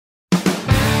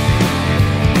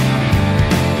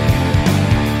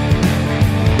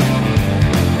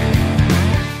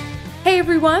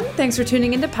everyone. Thanks for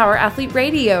tuning into Power Athlete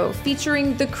Radio,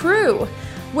 featuring The Crew,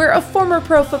 where a former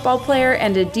pro football player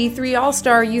and a D3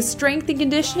 All-Star use strength and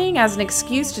conditioning as an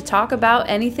excuse to talk about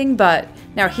anything but.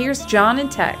 Now here's John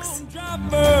and Tex.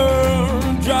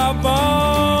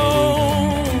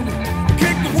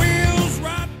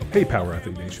 Hey, Power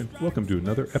Athlete Nation. Welcome to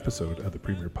another episode of the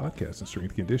Premier Podcast in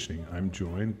Strength Conditioning. I'm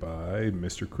joined by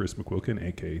Mr. Chris McQuilkin,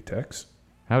 a.k.a. Tex.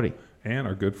 Howdy. And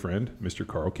our good friend, Mr.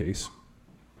 Carl Case.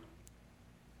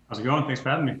 How's it going? Thanks for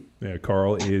having me. Yeah,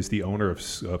 Carl is the owner of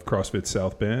CrossFit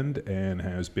South Bend and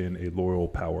has been a loyal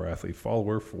Power Athlete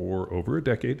follower for over a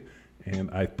decade. And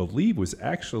I believe was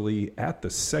actually at the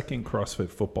second CrossFit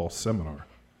football seminar,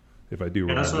 if I do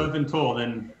remember. That's what I've been told,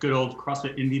 in good old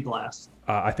CrossFit Indy Blast.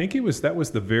 I think that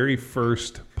was the very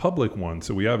first public one.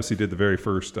 So we obviously did the very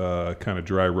first kind of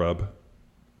dry rub.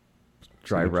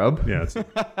 Dry rub? Yeah,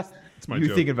 it's my you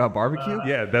joke. Thinking about barbecue?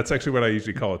 Yeah, that's actually what I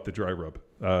usually call it, the dry rub.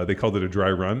 They called it a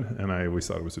dry run, and I always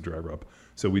thought it was a dry rub.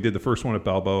 So we did the first one at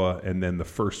Balboa, and then the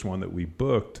first one that we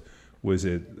booked was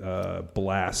at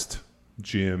Blast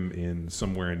Gym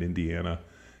somewhere in Indiana.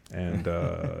 And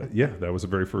yeah, that was the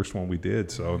very first one we did.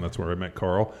 So and that's where I met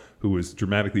Carl, who was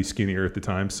dramatically skinnier at the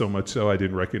time, so much so I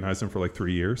didn't recognize him for like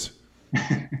 3 years.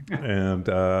 And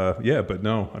yeah, but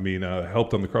no, I mean,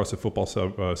 helped on the CrossFit football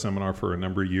seminar for a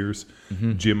number of years.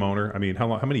 Mm-hmm. Gym owner. I mean,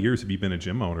 how many years have you been a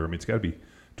gym owner? I mean, it's got to be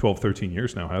 12, 13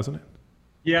 years now, hasn't it?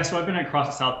 Yeah, so I've been at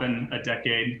CrossFit South Bend a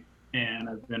decade, and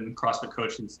I've been CrossFit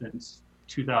coaching since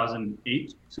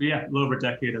 2008. So yeah, a little over a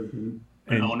decade I've been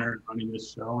an owner running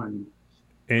this show. And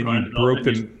you broke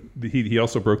he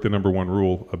also broke the number one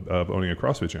rule of owning a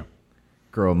CrossFit gym.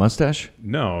 Grow a mustache?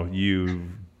 No, you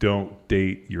don't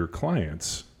date your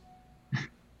clients.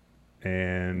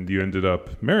 And you ended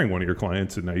up marrying one of your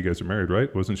clients, and now you guys are married,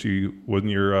 right? Wasn't your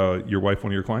wife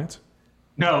one of your clients?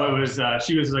 No, it was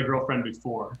she was a girlfriend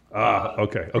before.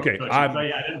 Okay. But yeah,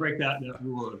 I didn't break that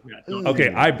rule. Yeah,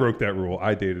 okay, I broke that rule.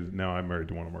 I dated. Now I'm married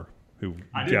to one of them who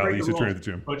Gal used to train at the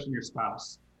gym. Coaching your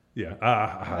spouse.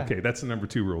 Yeah. Okay, that's the number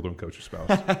 2 rule. Don't coach your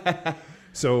spouse.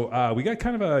 So we got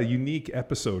kind of a unique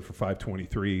episode for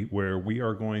 523 where we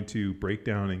are going to break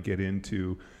down and get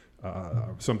into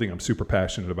something I'm super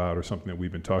passionate about, or something that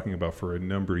we've been talking about for a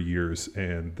number of years,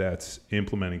 and that's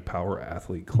implementing Power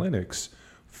Athlete clinics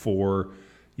for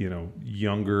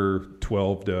younger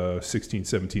 12 to 16,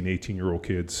 17, 18-year-old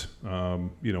kids.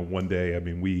 One day, I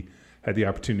mean, we had the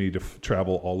opportunity to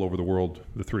travel all over the world,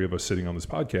 the three of us sitting on this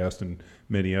podcast and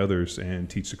many others, and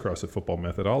teach the CrossFit football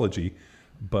methodology.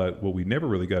 But what we never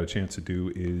really got a chance to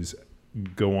do is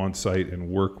go on site and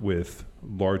work with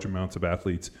large amounts of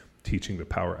athletes teaching the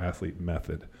Power Athlete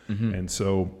method. Mm-hmm. And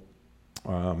so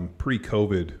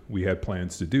pre-COVID, we had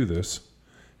plans to do this,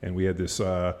 and we had this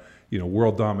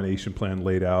world domination plan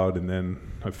laid out, and then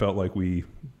I felt like we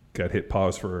got hit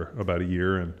pause for about a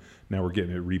year, and now we're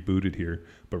getting it rebooted here.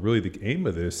 But really the aim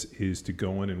of this is to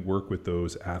go in and work with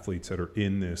those athletes that are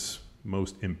in this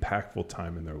most impactful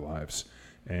time in their lives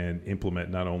and implement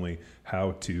not only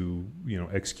how to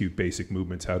execute basic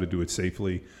movements, how to do it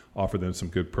safely, offer them some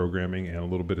good programming and a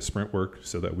little bit of sprint work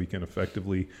so that we can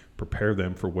effectively prepare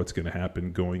them for what's going to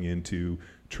happen going into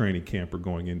training camp or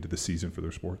going into the season for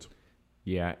their sports.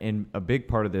 Yeah, and a big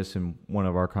part of this, in one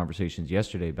of our conversations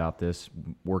yesterday about this,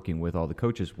 working with all the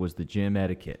coaches, was the gym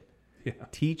etiquette. Yeah.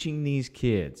 Teaching these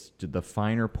kids to the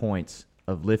finer points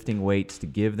of lifting weights to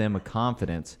give them a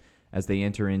confidence as they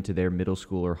enter into their middle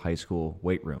school or high school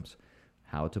weight rooms.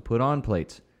 How to put on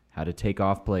plates, how to take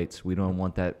off plates. We don't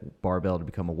want that barbell to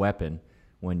become a weapon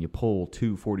when you pull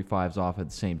 2 45s off at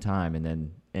the same time and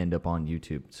then end up on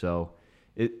YouTube. So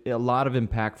a lot of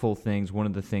impactful things. One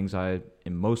of the things I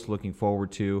am most looking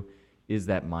forward to is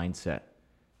that mindset,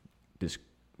 this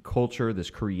culture, this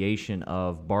creation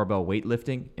of barbell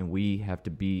weightlifting, and we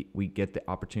get the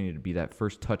opportunity to be that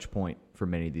first touch point for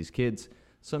many of these kids.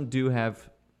 Some do have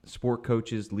sport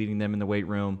coaches leading them in the weight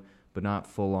room, but not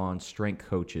full-on strength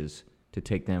coaches to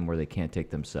take them where they can't take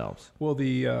themselves. Well,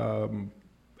 the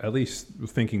at least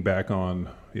thinking back on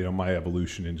my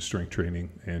evolution into strength training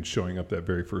and showing up that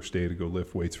very first day to go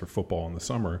lift weights for football in the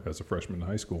summer as a freshman in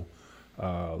high school,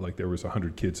 like there was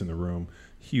 100 kids in the room,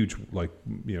 huge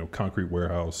concrete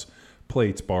warehouse,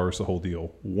 plates, bars, the whole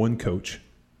deal. One coach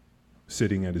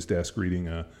sitting at his desk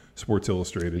reading Sports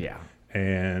Illustrated. Yeah.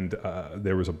 And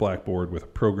there was a blackboard with a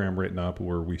program written up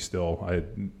where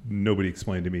nobody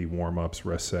explained to me warm-ups,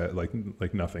 rest set,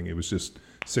 like nothing. It was just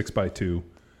 6x2.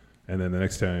 And then the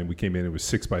next time we came in, it was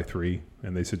 6x3.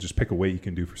 And they said, just pick a weight you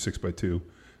can do for 6x2,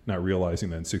 not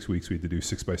realizing that in 6 weeks we had to do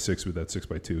 6x6 with that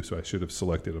 6x2. So I should have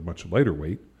selected a much lighter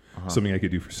weight, something I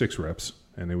could do for 6 reps.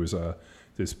 And it was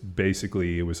this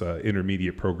basically, it was an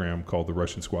intermediate program called the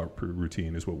Russian squat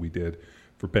routine is what we did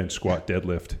for bench, squat,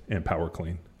 deadlift, and power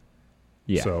clean.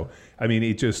 Yeah. So, I mean,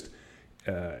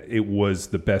 it was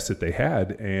the best that they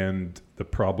had. And the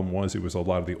problem was it was a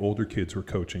lot of the older kids were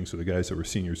coaching. So the guys that were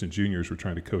seniors and juniors were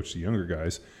trying to coach the younger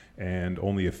guys. And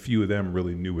only a few of them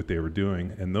really knew what they were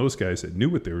doing. And those guys that knew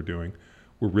what they were doing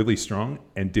were really strong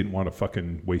and didn't want to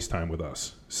fucking waste time with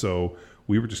us. So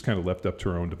we were just kind of left up to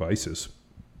our own devices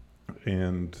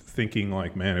and thinking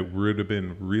like, man, it would have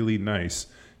been really nice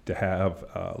to have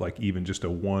like even just a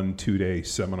 1-2 day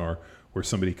seminar where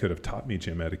somebody could have taught me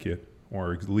gym etiquette,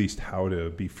 or at least how to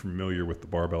be familiar with the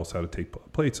barbells, how to take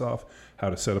plates off, how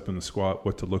to set up in the squat,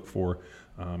 what to look for,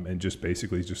 and just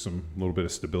basically just some little bit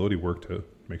of stability work to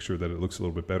make sure that it looks a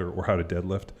little bit better, or how to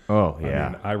deadlift. Oh, yeah. I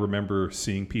mean, I remember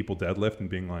seeing people deadlift and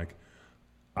being like,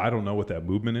 I don't know what that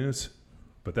movement is,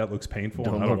 but that looks painful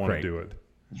and I don't want to do it.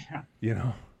 Yeah. You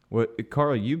know? Well,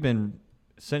 Carl, you've been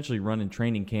essentially running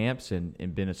training camps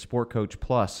and been a sport coach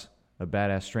plus a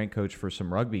badass strength coach for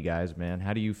some rugby guys, man.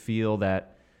 How do you feel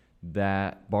that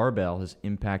barbell has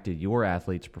impacted your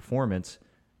athletes' performance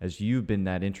as you've been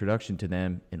that introduction to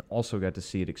them and also got to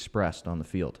see it expressed on the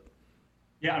field?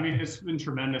 Yeah, I mean, it's been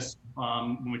tremendous.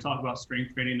 When we talk about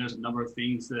strength training, there's a number of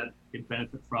things that they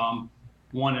benefit from.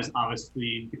 One is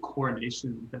obviously the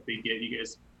coordination that they get. You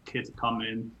guys, kids come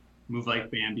in, move like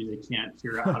Bambi. They can't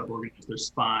figure out how to organize their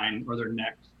spine or their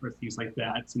neck or things like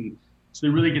that. And so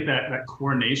they really get that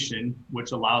coordination,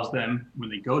 which allows them, when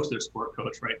they go to their sport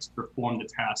coach, right, to perform the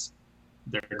task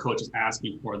their coach is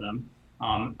asking for them.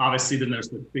 Obviously, then there's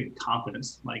the big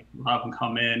confidence. Like a lot of them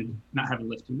come in not having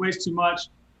lifted weights too much.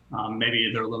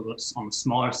 Maybe they're a little bit on the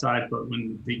smaller side, but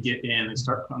when they get in, they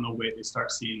start putting on the weight, they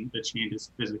start seeing the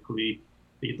changes physically.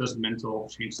 They get those mental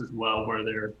changes as well, where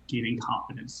they're gaining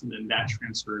confidence, and then that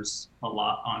transfers a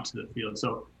lot onto the field.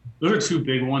 So those are two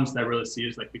big ones that I really see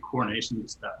is like the coordination,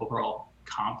 just that overall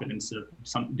confidence of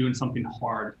doing something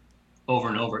hard over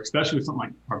and over, especially with something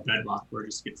like our bedrock, where it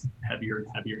just gets heavier and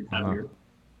heavier and heavier.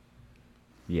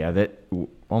 Yeah, that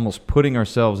almost putting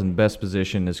ourselves in the best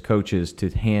position as coaches to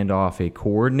hand off a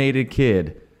coordinated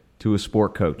kid to a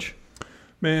sport coach.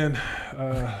 Man,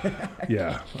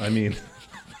 yeah, I mean,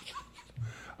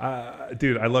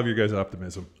 dude, I love your guys'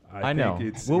 optimism. I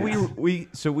know. We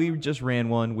just ran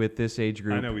one with this age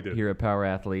group. I know we did. Here at Power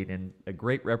Athlete, and a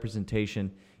great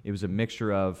representation. It was a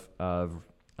mixture of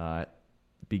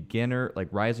beginner, like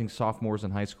rising sophomores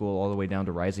in high school, all the way down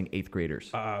to rising 8th graders.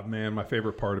 Man, my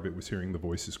favorite part of it was hearing the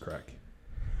voices crack.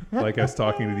 Like I was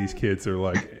talking to these kids, they're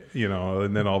like, you know,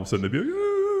 and then all of a sudden they'd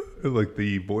be like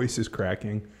the voices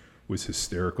cracking was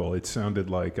hysterical. It sounded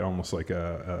like almost like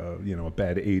a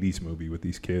bad 80s movie with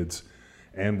these kids.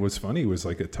 And what's funny was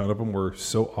like a ton of them were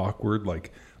so awkward,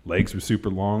 like legs were super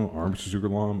long, arms were super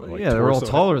long. Like yeah, they were all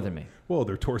taller than me. Well,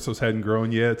 their torsos hadn't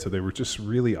grown yet, so they were just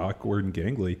really awkward and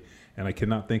gangly. And I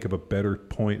cannot think of a better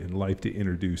point in life to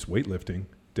introduce weightlifting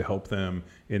to help them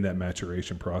in that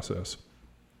maturation process.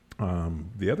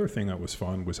 The other thing that was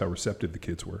fun was how receptive the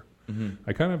kids were. Mm-hmm.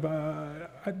 I kind of,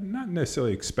 I not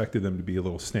necessarily expected them to be a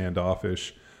little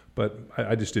standoffish, but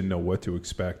I just didn't know what to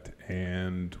expect.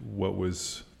 And what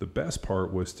was the best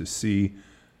part was to see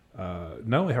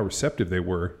not only how receptive they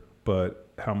were, but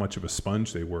how much of a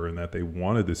sponge they were, and that they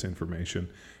wanted this information.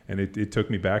 And it took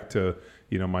me back to,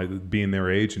 my being their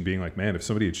age and being like, man, if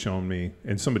somebody had shown me,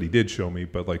 and somebody did show me,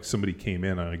 but like somebody came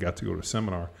in and I got to go to a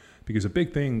seminar. Because a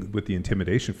big thing with the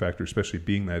intimidation factor, especially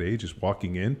being that age, is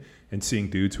walking in and seeing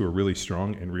dudes who are really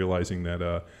strong and realizing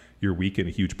that you're weak and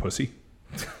a huge pussy,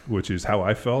 which is how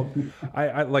I felt.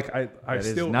 That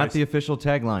is not the official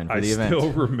tagline for the event. I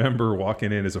still remember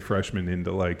walking in as a freshman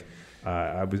into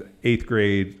I was 8th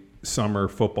grade summer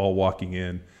football, walking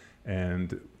in,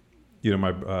 and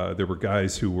there were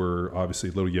guys who were obviously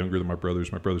a little younger than my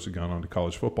brothers. My brothers had gone on to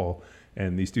college football,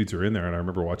 and these dudes are in there, and I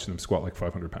remember watching them squat like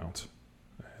 500 pounds.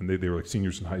 And they were like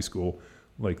seniors in high school,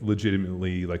 like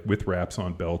legitimately, like with wraps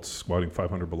on belts, squatting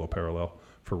 500 below parallel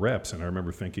for reps. And I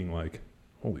remember thinking like,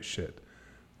 holy shit,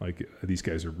 like these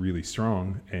guys are really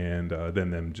strong. And then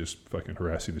them just fucking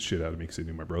harassing the shit out of me because they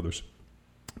knew my brothers.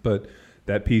 But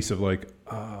that piece of like,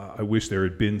 I wish there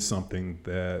had been something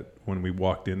that when we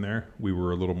walked in there, we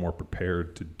were a little more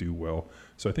prepared to do well.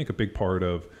 So I think a big part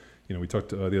of, we talked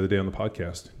the other day on the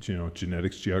podcast,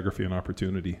 genetics, geography, and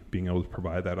opportunity, being able to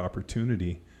provide that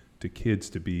opportunity to kids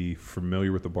to be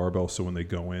familiar with the barbell, so when they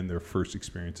go in, their first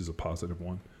experience is a positive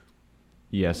one.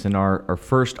 Yes, and our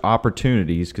first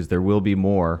opportunities, because there will be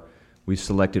more, we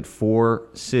selected 4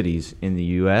 cities in the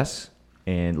U.S.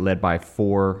 and led by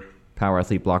 4 Power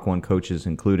Athlete Block 1 coaches,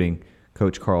 including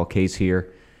Coach Carl Case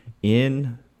here,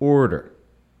 in order.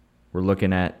 We're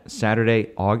looking at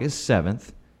Saturday, August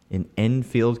 7th in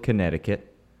Enfield,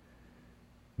 Connecticut.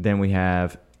 Then we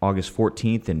have August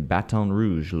 14th in Baton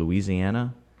Rouge,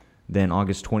 Louisiana. Then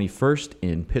August 21st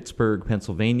in Pittsburgh,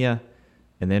 Pennsylvania.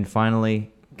 And then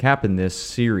finally, capping this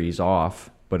series off,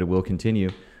 but it will continue,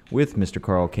 with Mr.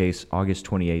 Carl Case, August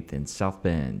 28th in South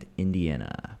Bend,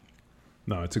 Indiana.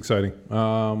 No, it's exciting.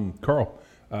 Carl,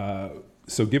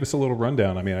 so give us a little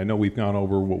rundown. I mean, I know we've gone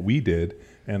over what we did,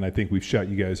 and I think we've shot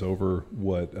you guys over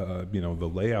what,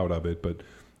 the layout of it, but,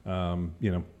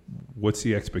 what's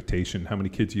the expectation? How many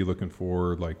kids are you looking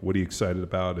for? Like, what are you excited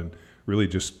about? And really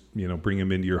just, bring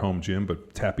them into your home gym,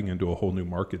 but tapping into a whole new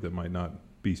market that might not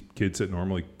be kids that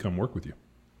normally come work with you.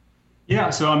 Yeah.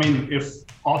 So, I mean, if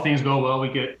all things go well, we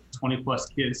get 20 plus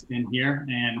kids in here.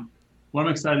 And what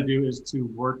I'm excited to do is to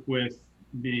work with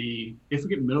if we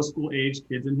get middle school age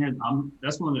kids in here,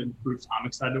 that's one of the groups I'm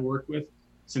excited to work with,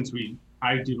 since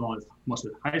I do most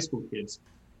of the high school kids,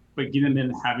 but getting them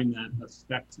in, having that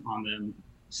effect on them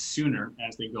sooner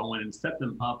as they go in and set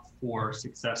them up for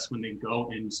success when they go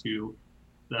into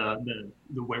the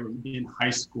way we're in high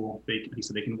school.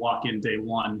 So they can walk in day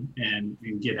one and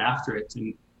get after it.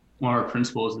 And one of our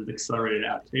principles is accelerated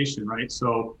adaptation, right?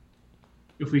 So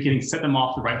if we can set them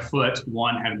off the right foot,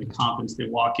 one, having the confidence, they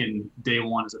walk in day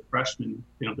one as a freshman,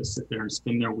 they don't have to sit there and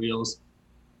spin their wheels,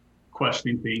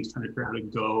 questioning things, trying to figure out how to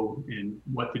go and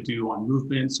what to do on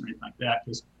movements or anything like that.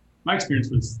 Because my experience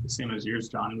was the same as yours,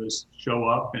 John. It was show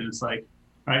up and it's like,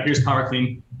 all right, here's power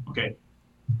clean. Okay,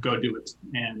 go do it.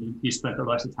 And you spent the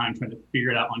rest of the time trying to figure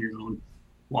it out on your own,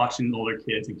 watching older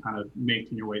kids and kind of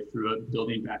making your way through it,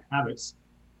 building back habits.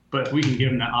 But if we can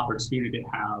give them that opportunity to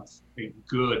have a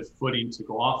good footing to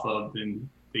go off of, then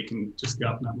they can just get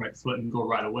up on that right foot and go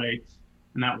right away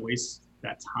and not waste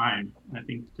that time. And I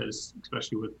think because,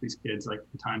 especially with these kids, like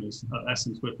the time is of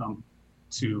essence with them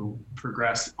to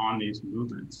progress on these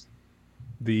movements.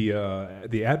 The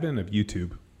advent of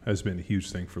YouTube has been a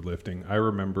huge thing for lifting. I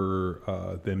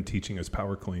remember them teaching us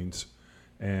power cleans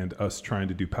and us trying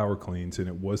to do power cleans. And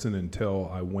it wasn't until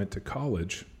I went to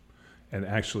college and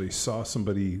actually saw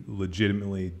somebody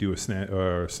legitimately do a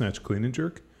snatch, clean, and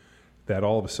jerk, that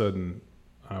all of a sudden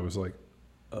I was like,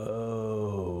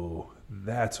 oh,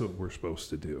 that's what we're supposed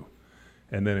to do.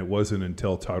 And then it wasn't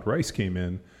until Todd Rice came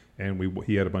in and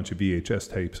he had a bunch of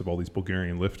VHS tapes of all these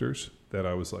Bulgarian lifters that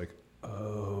I was like,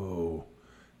 oh,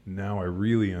 now I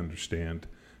really understand.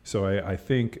 So I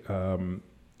think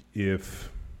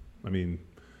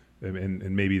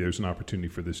and maybe there's an opportunity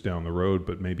for this down the road,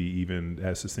 but maybe even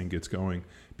as this thing gets going,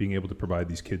 being able to provide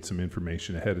these kids some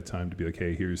information ahead of time to be like,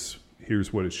 hey, here's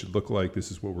what it should look like.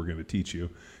 This is what we're going to teach you.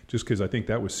 Just because I think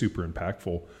that was super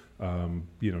impactful.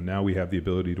 Now we have the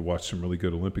ability to watch some really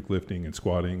good Olympic lifting and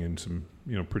squatting and some,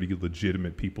 pretty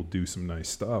legitimate people do some nice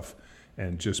stuff.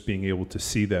 And just being able to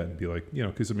see that and be like,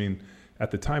 because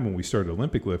at the time when we started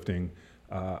Olympic lifting,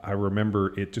 I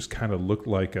remember it just kind of looked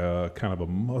like a kind of a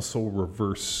muscle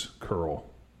reverse curl.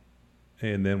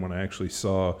 And then when I actually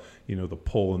saw, the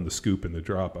pull and the scoop and the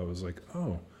drop, I was like,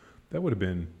 oh, that would have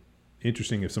been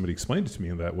interesting if somebody explained it to me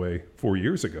in that way 4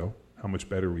 years ago, how much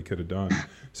better we could have done.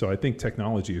 So I think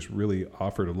technology has really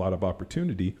offered a lot of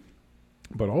opportunity,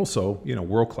 but also,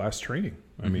 world-class training.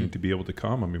 I mean, to be able to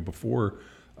come, before,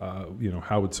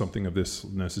 how would something of this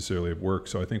necessarily have worked?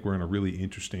 So I think we're in a really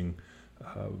interesting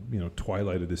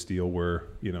twilight of this deal where,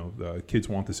 the kids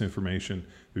want this information.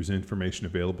 There's information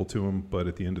available to them, but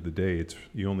at the end of the day,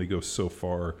 you only go so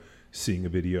far seeing a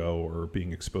video or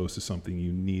being exposed to something.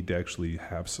 You need to actually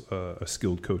have a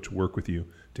skilled coach work with you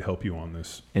to help you on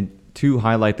this. And to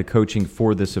highlight the coaching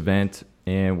for this event,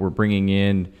 and we're bringing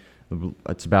in,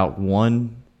 it's about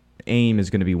one aim is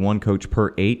going to be one coach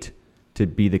per 8 to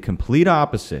be the complete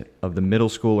opposite of the middle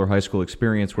school or high school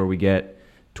experience where we get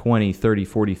 20, 30,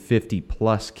 40, 50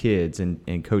 plus kids.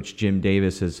 And Coach Jim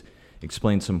Davis has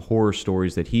explained some horror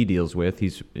stories that he deals with.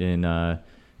 He's in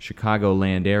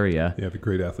Chicagoland area. Yeah, the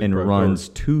Great Athlete and Project. Runs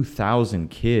 2,000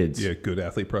 kids. Yeah, Good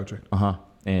Athlete Project.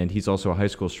 And he's also a high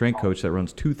school strength coach that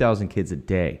runs 2,000 kids a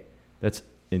day. That's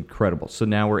incredible. So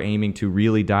now we're aiming to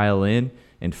really dial in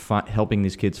and helping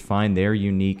these kids find their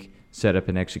unique setup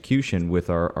and execution with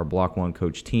our Block 1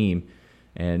 coach team.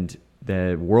 And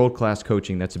the world-class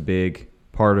coaching, that's a big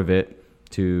part of it,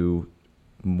 to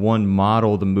one,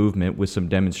 model the movement with some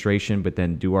demonstration, but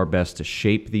then do our best to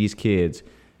shape these kids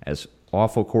as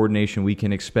awful coordination we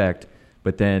can expect,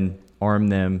 but then arm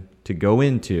them to go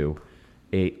into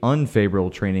a unfavorable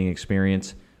training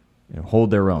experience,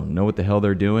 hold their own, know what the hell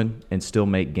they're doing, and still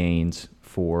make gains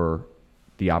for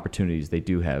the opportunities they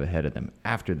do have ahead of them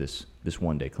after this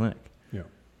one-day clinic. Yeah.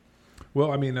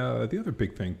 Well, I mean, the other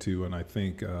big thing too, and I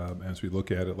think as we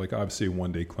look at it, like obviously a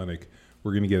one-day clinic,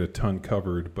 we're going to get a ton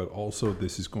covered, but also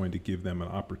this is going to give them an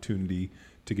opportunity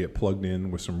to get plugged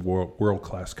in with some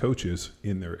world-class coaches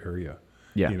in their area.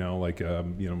 Yeah. You know, like,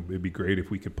 it'd be great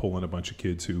if we could pull in a bunch of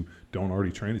kids who don't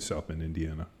already train at South Bend,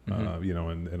 Indiana, you know,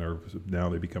 and are now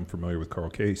they become familiar with Carl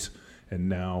Case. And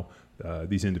now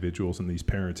these individuals and these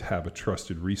parents have a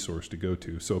trusted resource to go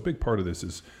to. So a big part of this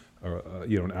is,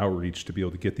 you know, an outreach to be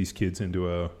able to get these kids into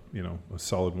a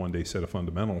solid one-day set of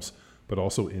fundamentals, but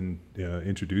also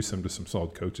introduce them to some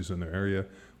solid coaches in their area,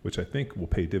 which I think will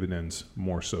pay dividends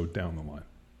more so down the line.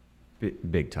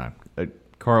 Big time.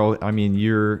 Carl, I mean,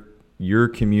 your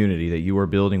community that you are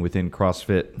building within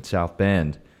CrossFit South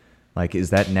Bend, like, is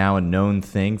that now a known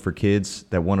thing for kids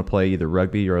that want to play either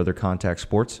rugby or other contact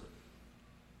sports?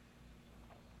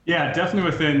 Yeah,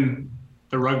 definitely within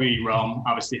the rugby realm,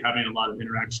 obviously having a lot of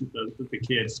interaction with the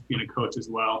kids, being a coach as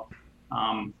well.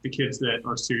 The kids that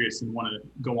are serious and want to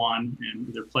go on and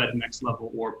either play at the next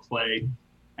level or play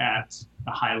at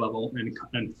a high level in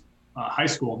high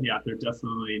school, yeah,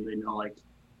 they know, like,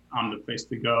 I'm the place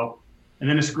to go. And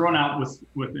then it's grown out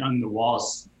with on the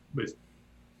walls with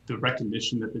the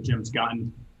recognition that the gym's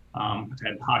gotten. I've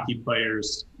had hockey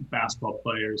players, basketball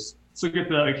players. So get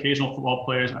the occasional football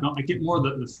players. I get more of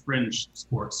the fringe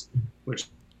sports, which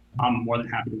I'm more than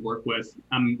happy to work with.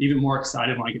 I'm even more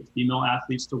excited when I get female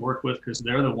athletes to work with, because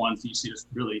they're the ones that you see just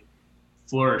really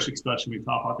flourish, especially when we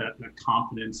talk about that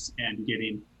confidence and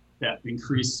getting that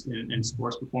increase in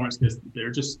sports performance, because they're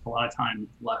just a lot of time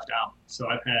left out. So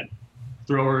I've had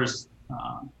throwers,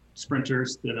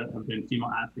 sprinters that have been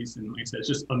female athletes, and like I said, it's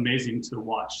just amazing to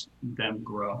watch them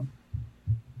grow.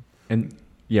 And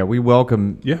yeah, we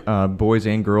welcome boys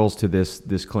and girls to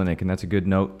this clinic, and that's a good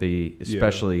note.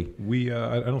 Especially we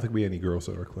I don't think we have any girls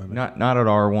at our clinic. Not at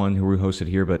our one who we hosted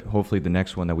here, but hopefully the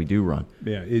next one that we do run.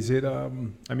 Yeah, is it?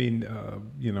 I mean,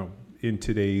 you know, in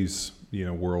today's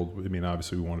world, I mean,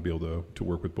 obviously we want to be able to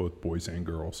work with both boys and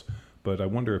girls. But I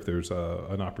wonder if there's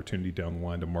an opportunity down the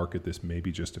line to market this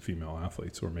maybe just to female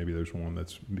athletes, or maybe there's one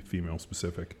that's female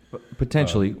specific.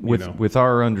 Potentially, with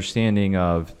our understanding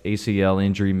of ACL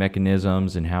injury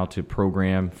mechanisms and how to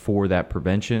program for that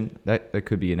prevention, that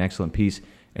could be an excellent piece.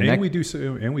 And we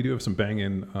do have some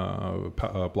banging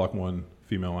Block 1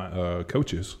 female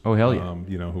coaches. Oh hell yeah!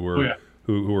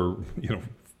 Who are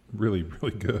really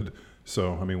really good.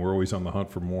 So I mean, we're always on the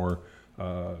hunt for more.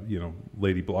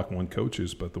 Lady Block 1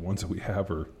 coaches, but the ones that we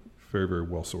have are very, very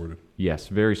well sorted. Yes,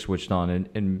 very switched on.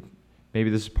 And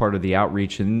maybe this is part of the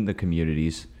outreach in the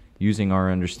communities, using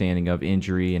our understanding of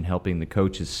injury and helping the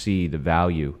coaches see the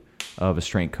value of a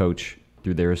strength coach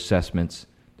through their assessments,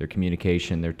 their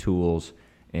communication, their tools,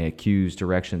 and cues,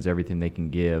 directions, everything they can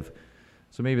give.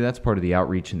 So maybe that's part of the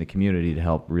outreach in the community to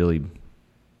help really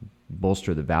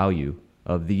bolster the value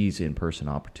of these in-person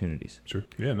opportunities. Sure.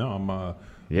 Yeah, no, I'm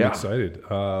excited.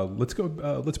 Let's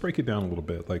go. Let's break it down a little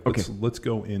bit. Let's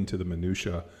go into the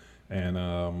minutia,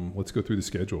 and let's go through the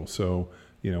schedule. So,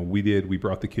 we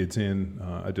brought the kids in.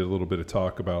 I did a little bit of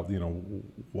talk about,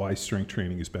 why strength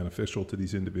training is beneficial to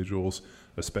these individuals,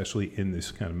 especially in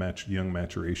this kind of young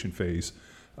maturation phase.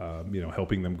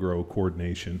 Helping them grow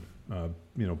coordination,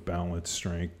 balance,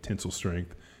 strength, tensile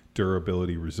strength,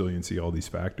 durability, resiliency, all these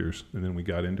factors. And then we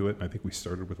got into it, and I think we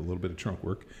started with a little bit of trunk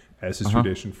work, as is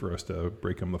tradition for us to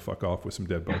break them the fuck off with some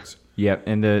dead bugs. Yeah,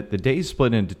 and the day's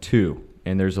split into two,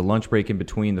 and there's a lunch break in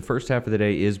between. The first half of the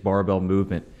day is barbell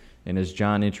movement. And as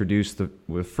John introduced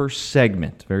the first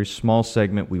segment, very small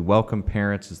segment, we welcome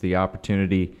parents as the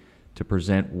opportunity to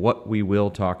present what we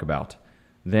will talk about.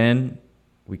 Then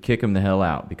we kick them the hell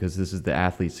out, because this is the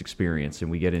athlete's experience, and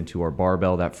we get into our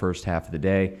barbell that first half of the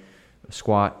day.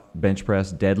 Squat, bench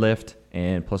press, deadlift,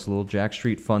 and plus a little Jack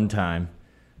Street fun time.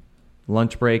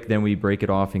 Lunch break, then we break it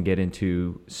off and get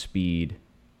into speed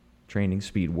training,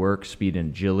 speed work, speed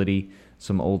and agility,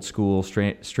 some old school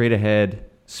straight ahead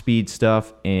speed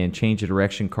stuff, and change of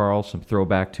direction, Carl, some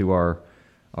throwback to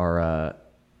our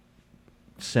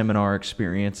seminar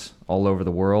experience all over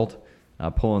the world.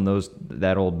 Pulling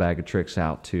that old bag of tricks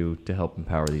out to help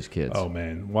empower these kids. Oh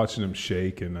man, watching them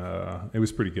shake, and it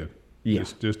was pretty good. Yeah,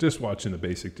 just watching the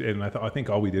basic, and I think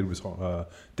all we did was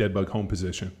dead bug home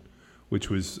position, which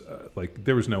was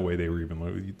there was no way they were even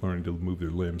learning to move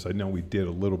their limbs. I know we did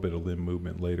a little bit of limb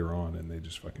movement later on, and they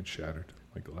just fucking shattered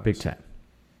like glass. Big time.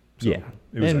 So it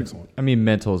was excellent. I mean,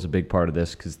 mental is a big part of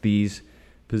this, because these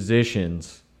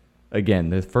positions, again,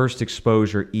 the first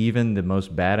exposure, even the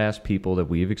most badass people that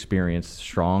we've experienced,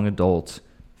 strong adults,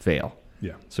 fail.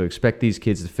 Yeah. So expect these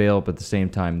kids to fail, but at the same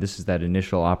time, this is that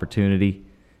initial opportunity.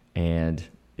 And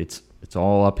it's it's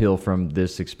all uphill from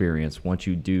this experience once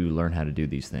you do learn how to do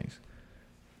these things.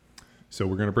 So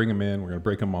we're going to bring them in, we're going to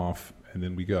break them off, and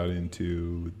then we got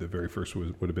into the very first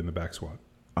would have been the back squat.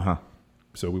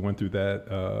 So we went through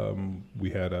that. We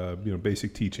had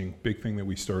basic teaching. Big thing that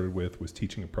we started with was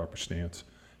teaching a proper stance,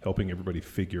 helping everybody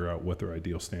figure out what their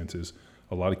ideal stance is.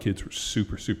 A lot of kids were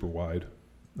super, super wide.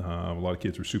 A lot of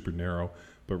kids were super narrow,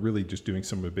 but really just doing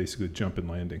some of basically jump and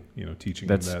landing, teaching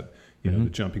them that, the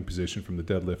jumping position from the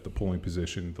deadlift, the pulling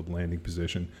position, the landing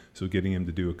position. So getting them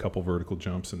to do a couple vertical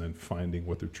jumps and then finding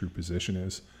what their true position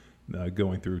is.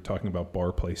 Going through talking about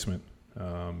bar placement,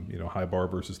 high bar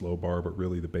versus low bar, but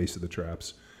really the base of the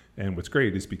traps. And what's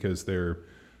great is because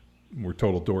we're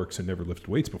total dorks and never lifted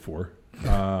weights before.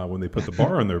 When they put the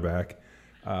bar on their back,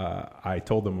 I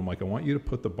told them, I'm like, I want you to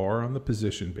put the bar on the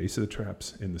position, base of the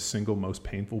traps, in the single most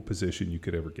painful position you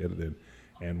could ever get it in.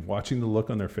 And watching the look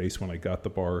on their face when I got the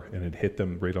bar and it hit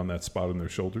them right on that spot on their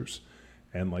shoulders,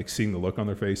 and like seeing the look on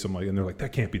their face, I'm like, and they're like,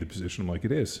 that can't be the position. I'm like,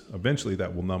 it is. Eventually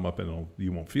that will numb up and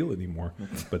you won't feel it anymore.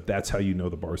 But that's how you know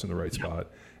the bar's in the right spot.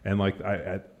 And like,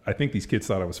 I think these kids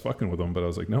thought I was fucking with them, but I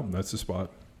was like, no, that's the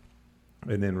spot.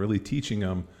 And then really teaching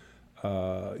them,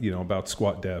 about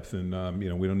squat depth. And,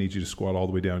 we don't need you to squat all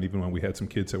the way down, even when we had some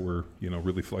kids that were,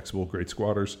 really flexible, great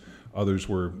squatters. Others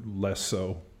were less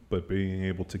so, but being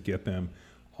able to get them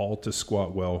all to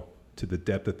squat well to the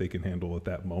depth that they can handle at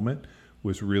that moment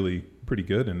was really pretty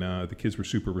good. And the kids were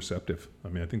super receptive. I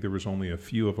mean, I think there was only a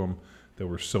few of them that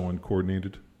were so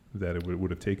uncoordinated that it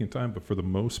would have taken time. But for the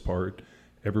most part,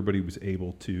 everybody was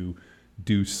able to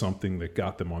do something that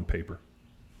got them on paper.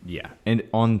 Yeah. And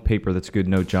on paper, that's a good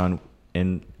note, John,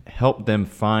 and help them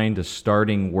find a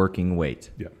starting working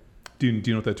weight. Yeah. Do you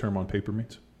know what that term on paper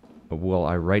means? Well,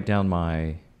 I write down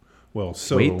my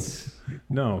weights.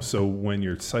 No. So when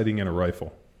you're sighting in a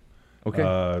rifle,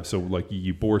 okay. So like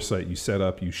you bore sight, you set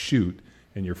up, you shoot,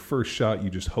 and your first shot, you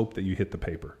just hope that you hit the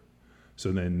paper.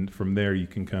 So then from there, you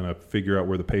can kind of figure out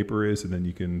where the paper is, and then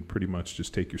you can pretty much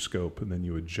just take your scope, and then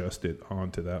you adjust it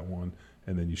onto that one,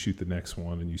 and then you shoot the next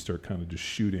one, and you start kind of just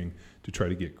shooting to try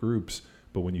to get groups.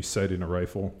 But when you sight in a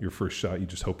rifle, your first shot, you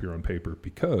just hope you're on paper,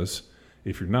 because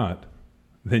if you're not,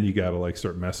 then you got to like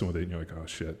start messing with it, and you're like, oh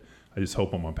shit, I just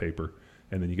hope I'm on paper.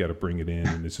 And then you got to bring it in,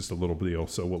 and it's just a little deal.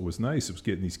 So what was nice was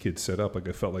getting these kids set up. Like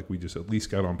I felt like we just at least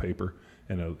got on paper,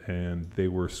 and they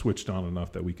were switched on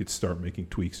enough that we could start making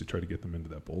tweaks to try to get them into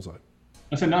that bullseye.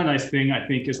 That's another nice thing, I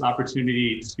think, is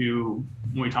opportunity to,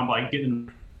 when we talk about getting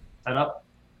set up,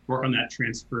 work on that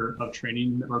transfer of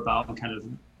training that we're about, and kind of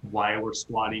why we're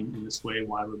squatting in this way,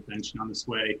 why we're benching on this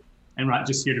way. And we're not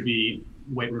just here to be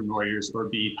weight room warriors or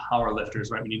be power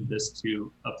lifters, right? We need this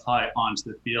to apply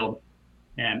onto the field.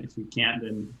 And if we can't,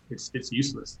 then it's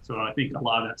useless. So I think a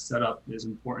lot of that setup is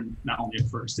important, not only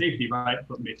for safety, right,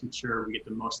 but making sure we get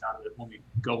the most out of it when we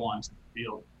go on to the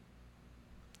field.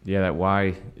 Yeah, that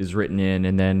why is written in.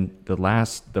 And then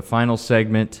the final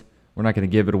segment, we're not going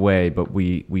to give it away, but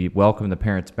we welcome the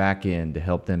parents back in to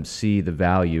help them see the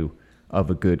value of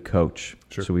a good coach.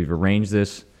 Sure. So we've arranged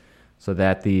this so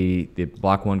that the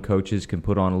Block 1 coaches can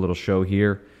put on a little show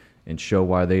here and show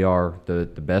why they are the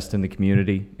best in the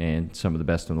community and some of the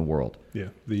best in the world. Yeah,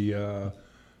 the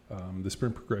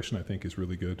sprint progression I think is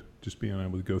really good. Just being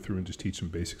able to go through and just teach some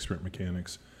basic sprint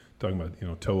mechanics, talking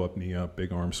about toe up, knee up,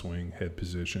 big arm swing, head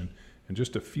position, and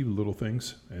just a few little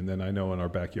things. And then I know in our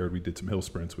backyard we did some hill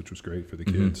sprints, which was great for the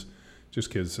kids. Just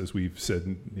because, as we've said,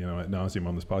 ad nauseum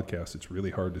on this podcast, it's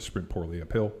really hard to sprint poorly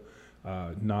uphill.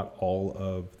 Not all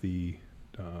of the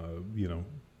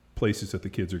places that the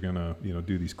kids are going to,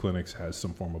 do these clinics has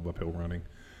some form of uphill running.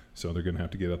 So they're going to have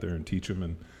to get out there and teach them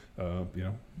and,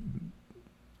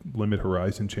 limit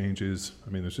horizon changes. I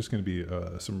mean, there's just going to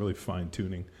be some really fine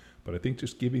tuning. But I think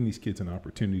just giving these kids an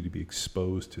opportunity to be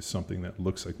exposed to something that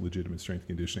looks like legitimate strength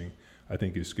conditioning, I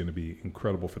think is going to be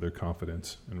incredible for their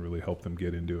confidence and really help them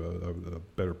get into a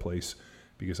better place.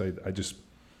 Because I just,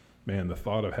 man, the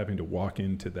thought of having to walk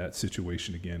into that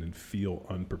situation again and feel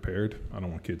unprepared, I don't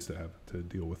want kids to have to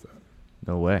deal with that.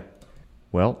 No way.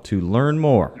 Well, to learn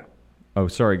more. Oh,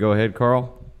 sorry. Go ahead,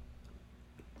 Carl.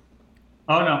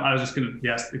 Oh, no, I was just going to,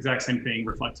 yes, exact same thing,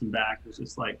 reflecting back. It was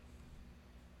just like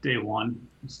day one,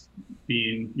 just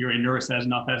you're already nervous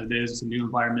enough as it is. It's a new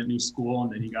environment, new school,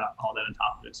 and then you got all that on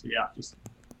top of it. So, yeah, just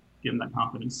give them that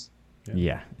confidence.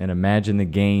 Yeah, and imagine the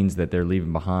gains that they're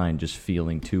leaving behind just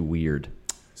feeling too weird.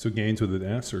 So gains with an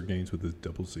S or gains with a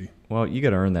double Z? Well, you got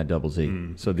to earn that double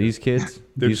Z. So these kids,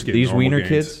 these wiener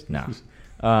gains. kids,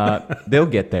 no, they'll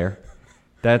get there.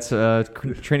 That's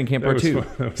training camp part 2.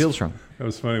 Field strong. That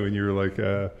was funny when you were like,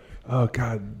 "Oh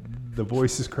God, the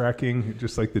voice is cracking,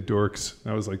 just like the dorks."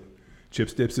 I was like,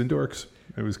 "Chips, dips, and dorks."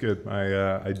 It was good.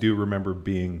 I do remember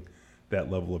being that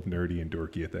level of nerdy and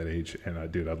dorky at that age, and I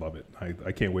love it.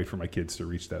 I can't wait for my kids to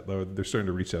reach that level. They're starting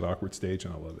to reach that awkward stage,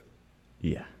 and I love it.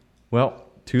 Yeah. Well,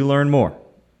 to learn more,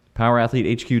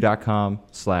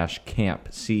 powerathletehq.com/camp, CAMP.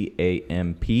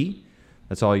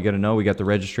 That's all you got to know. We got the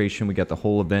registration. We got the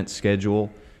whole event schedule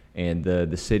and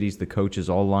the cities, the coaches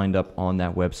all lined up on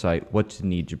that website. What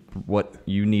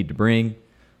you need to bring,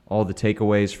 all the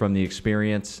takeaways from the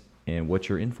experience, and what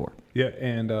you're in for. Yeah,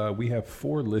 and we have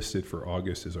 4 listed for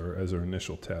August as our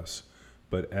initial tests.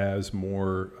 But as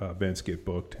more events get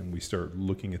booked and we start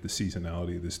looking at the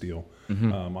seasonality of this deal,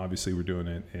 obviously we're doing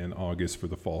it in August for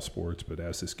the fall sports. But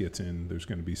as this gets in, there's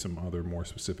going to be some other more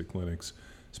specific clinics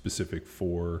specific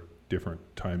for different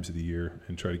times of the year,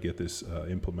 and try to get this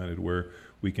implemented where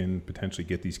we can potentially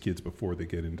get these kids before they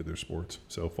get into their sports.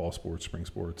 So fall sports, spring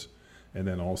sports, and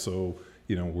then also,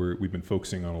 we've been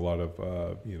focusing on a lot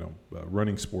of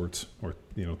running sports, or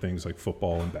things like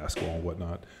football and basketball and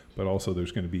whatnot. But also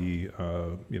there's going to be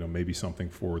maybe something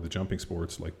for the jumping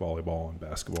sports like volleyball and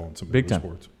basketball and some of the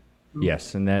sports.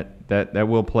 Yes, and that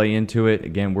will play into it.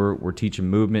 Again, we're teaching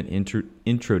movement,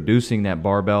 introducing that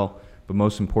barbell, but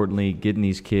most importantly, getting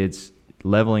these kids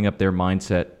leveling up their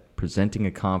mindset, presenting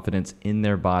a confidence in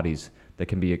their bodies that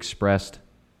can be expressed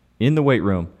in the weight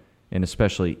room and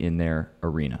especially in their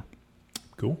arena.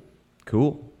 Cool.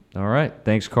 All right.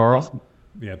 Thanks, Carl. Awesome.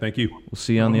 Yeah, thank you. We'll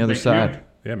see you on the other side.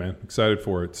 Yeah, man. Excited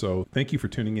for it. So thank you for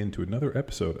tuning in to another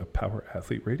episode of Power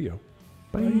Athlete Radio.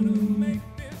 Bye.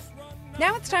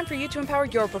 Now it's time for you to empower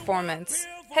your performance.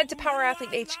 Head to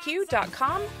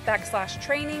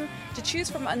powerathletehq.com/training to choose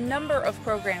from a number of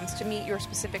programs to meet your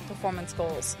specific performance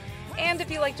goals. And if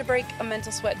you like to break a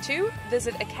mental sweat too,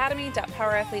 visit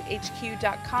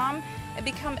academy.powerathletehq.com and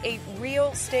become a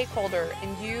real stakeholder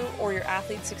in you or your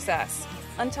athlete's success.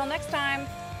 Until next time,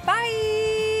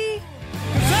 bye!